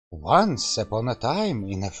Once upon a time,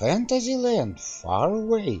 in a fantasy land far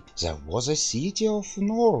away, there was a city of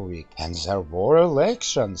Norwich, and there were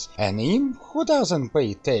elections, an imp who doesn't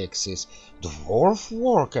pay taxes, dwarf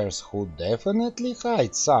workers who definitely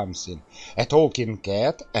hide something, a talking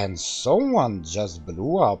cat, and someone just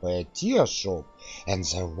blew up a tea shop. And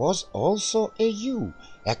there was also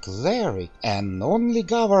a cleric, an only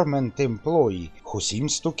government employee who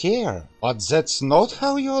seems to care. But that's not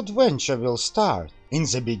how your adventure will start. In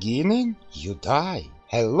the beginning, you die.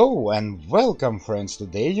 Hello and welcome, friends.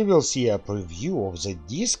 Today you will see a preview of the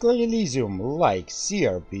Disco Elysium-like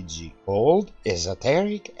CRPG called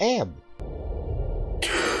Esoteric Ebb.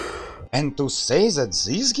 And to say that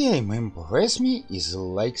this game impressed me is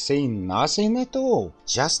like saying nothing at all.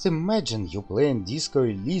 Just imagine you playing Disco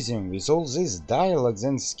Elysium with all these dialogues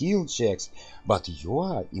and skill checks, but you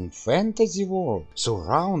are in fantasy world,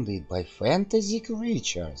 surrounded by fantasy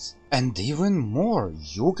creatures. And even more,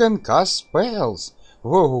 you can cast spells.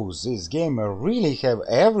 Whoa, this game really have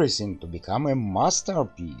everything to become a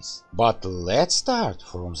masterpiece. But let's start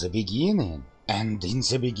from the beginning. And in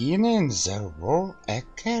the beginning there were a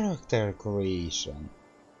character creation.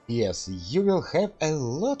 Yes, you will have a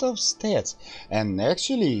lot of stats, and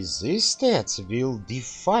actually these stats will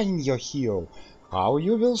define your hero, how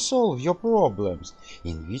you will solve your problems,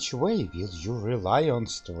 in which way will you rely on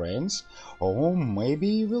strength, or maybe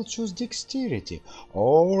you will choose dexterity,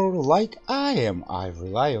 or like I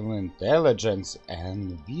rely on intelligence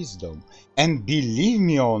and wisdom. And believe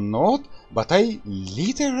me or not, but I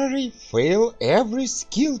literally fail every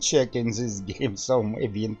skill check in this game, so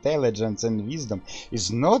maybe intelligence and wisdom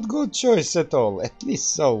is not good choice at all, at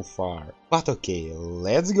least so far. But okay,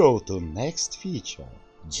 let's go to next feature.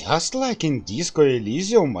 Just like in Disco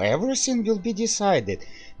Elysium, everything will be decided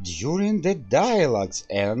during the dialogues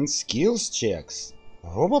and skills checks.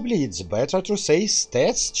 Probably it's better to say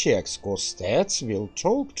stats checks, cause stats will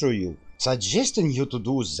talk to you, suggesting you to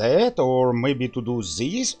do that, or maybe to do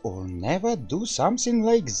this, or never do something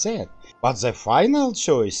like that. But the final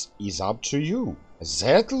choice is up to you.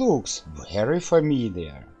 That looks very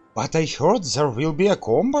familiar. But I heard there will be a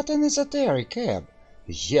combat in Esoteric Ebb.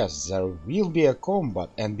 Yes, there will be a combat,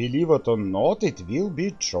 and believe it or not, it will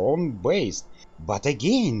be turn-based. But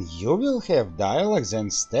again, you will have dialogues and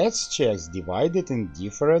stats checks divided in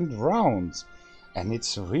different rounds. And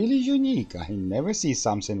it's really unique, I never see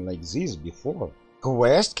something like this before.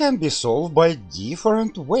 Quests can be solved by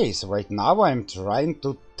different ways. Right now I'm trying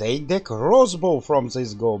to take the crossbow from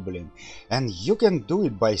this goblin, and you can do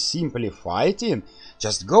it by simply fighting.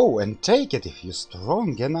 Just go and take it if you're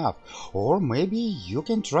strong enough, or maybe you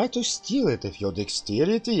can try to steal it if your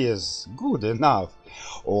dexterity is good enough,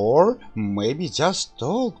 or maybe just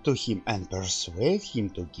talk to him and persuade him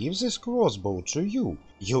to give this crossbow to you.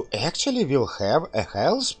 You actually will have a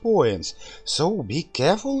health points, so be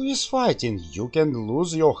careful with fighting, you can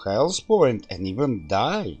lose your health point and even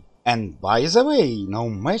die. And by the way, no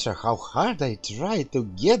matter how hard I try to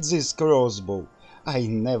get this crossbow, I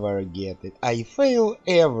never get it, I fail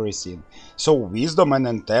everything. So wisdom and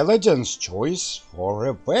intelligence choice for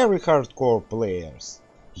a very hardcore players.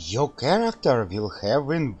 Your character will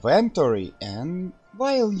have inventory, and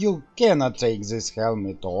while you cannot take this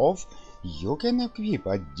helmet off, you can equip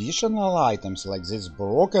additional items like this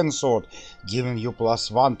broken sword, giving you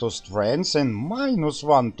 +1 to strength and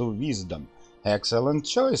 -1 to wisdom. Excellent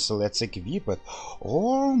choice, let's equip it.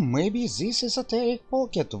 Or maybe this esoteric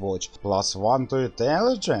pocket watch, +1 to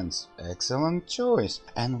intelligence. Excellent choice.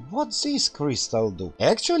 And what this crystal do?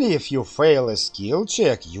 Actually, if you fail a skill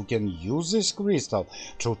check, you can use this crystal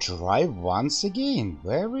to try once again.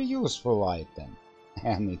 Very useful item.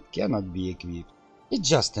 And it cannot be equipped. It's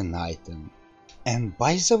just an item. And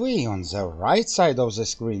by the way, on the right side of the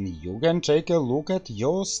screen you can take a look at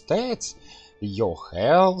your stats. Your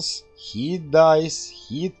health, hit dice,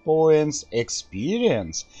 hit points,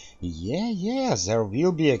 experience. Yeah, there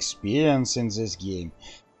will be experience in this game.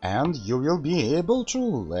 And you will be able to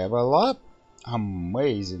level up.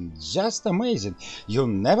 Amazing, just amazing. You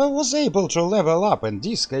never was able to level up in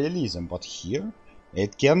Disco Elysium, but here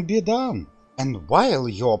it can be done. And while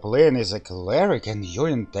you're playing as a cleric and your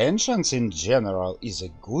intentions in general is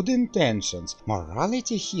a good intentions,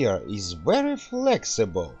 morality here is very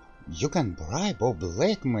flexible. You can bribe or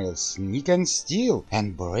blackmail, sneak and steal,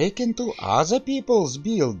 and break into other people's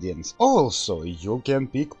buildings. Also, you can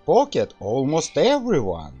pickpocket almost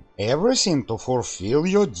everyone. Everything to fulfill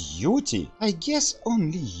your duty. I guess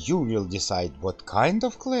only you will decide what kind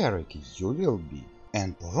of cleric you will be.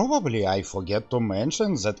 And probably I forget to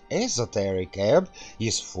mention that Esoteric Ebb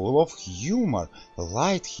is full of humor,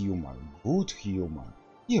 light humor, good humor.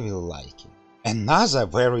 You will like it. Another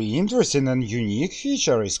very interesting and unique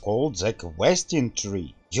feature is called the questing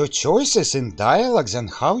tree. Your choices in dialogues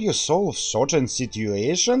and how you solve certain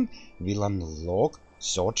situations will unlock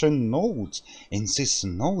certain nodes, and these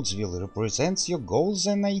nodes will represent your goals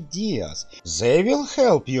and ideas. They will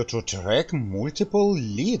help you to track multiple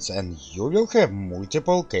leads, and you will have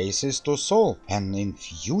multiple cases to solve, and in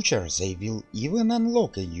future they will even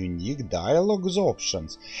unlock a unique dialogue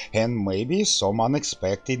options, and maybe some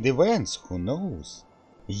unexpected events, who knows.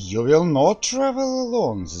 You will not travel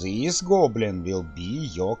alone, this goblin will be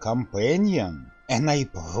your companion. And I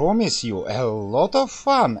promise you a lot of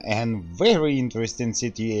fun and very interesting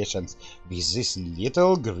situations with this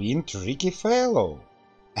little green tricky fellow.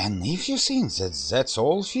 And if you think that that's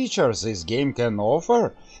all features this game can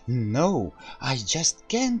offer, no, I just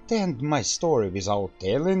can't end my story without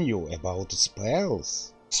telling you about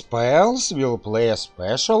spells. Spells will play a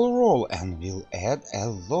special role and will add a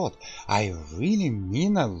lot. I really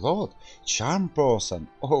mean a lot. Charm Person,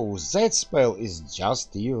 oh, that spell is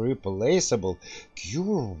just irreplaceable.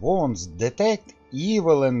 Cure wounds, detect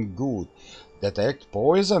evil and good, detect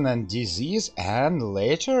poison and disease, and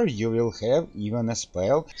later you will have even a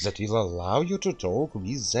spell that will allow you to talk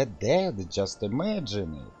with the dead, just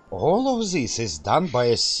imagine it. All of this is done by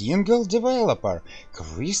a single developer,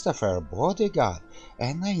 Christopher Bodyguard,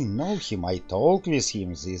 and I know him, I talk with him,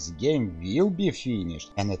 this game will be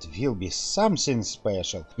finished, and it will be something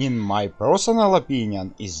special. In my personal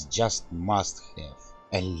opinion, is just must have.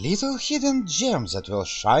 A little hidden gem that will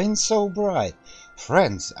shine so bright.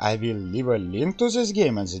 Friends, I will leave a link to this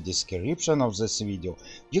game in the description of this video.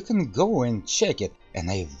 You can go and check it,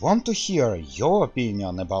 and I want to hear your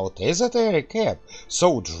opinion about Esoteric Ebb,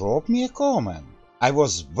 so drop me a comment. I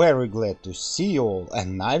was very glad to see you all,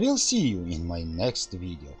 and I will see you in my next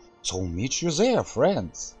video. So meet you there,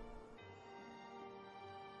 friends.